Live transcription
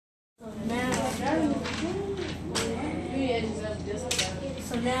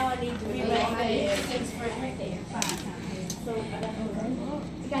So now I need to rewrite my So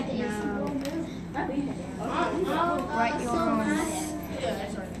Write your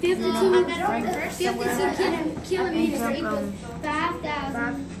 52 kilometers equals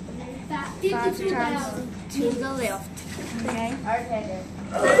 52,000 to the left. Okay.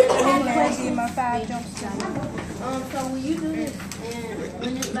 My 5 jumps. So when you do this, and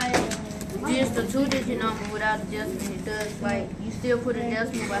when it's like just the 2-digit number without adjustment, it does like you still put a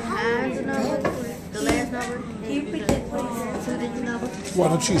decimal behind the number, the last number. Can you repeat that, please? 2-digit number. Why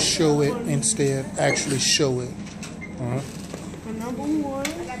don't you show it instead? Actually show it. Number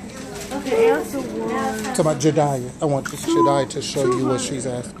 1. Okay, answer 1. Talk about Jediah. I want Jediah to show you what she's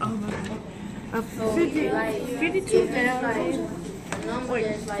asking. 52,000.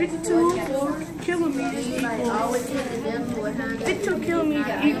 Wait, 52 kilometers equals 52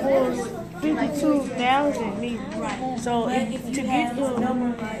 kilometers equals 52,000 meters. Right. So to get the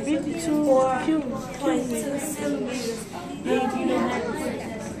number 52 kilometers, then you don't have to put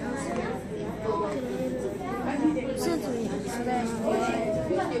that.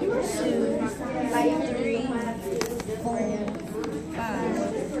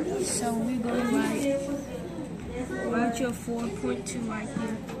 So we're going to write your 4.2 right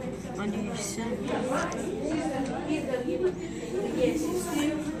here under your 7.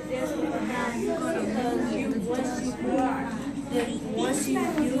 Once you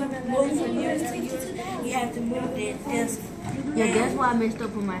move from yours to yours, you have to move that decimal. Yeah, that's why I messed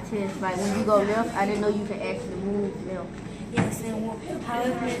up on my test. Like when you go left, I didn't know you could actually move left. Yes, and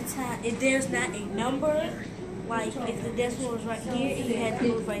however many times, if there's not a number, like if the decimal is right here, you have to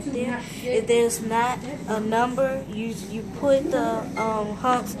move right there. If there's not a number, you put the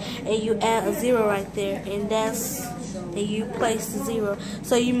humps and you add a 0 right there, and you place the 0.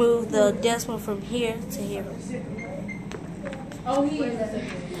 So you move the decimal from here to here. Okay,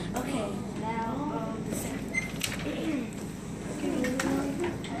 now the second.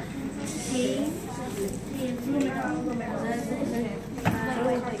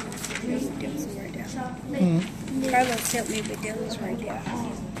 Carlos helped me with those right there.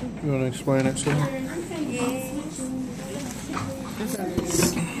 You want to explain it to me?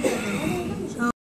 Yeah.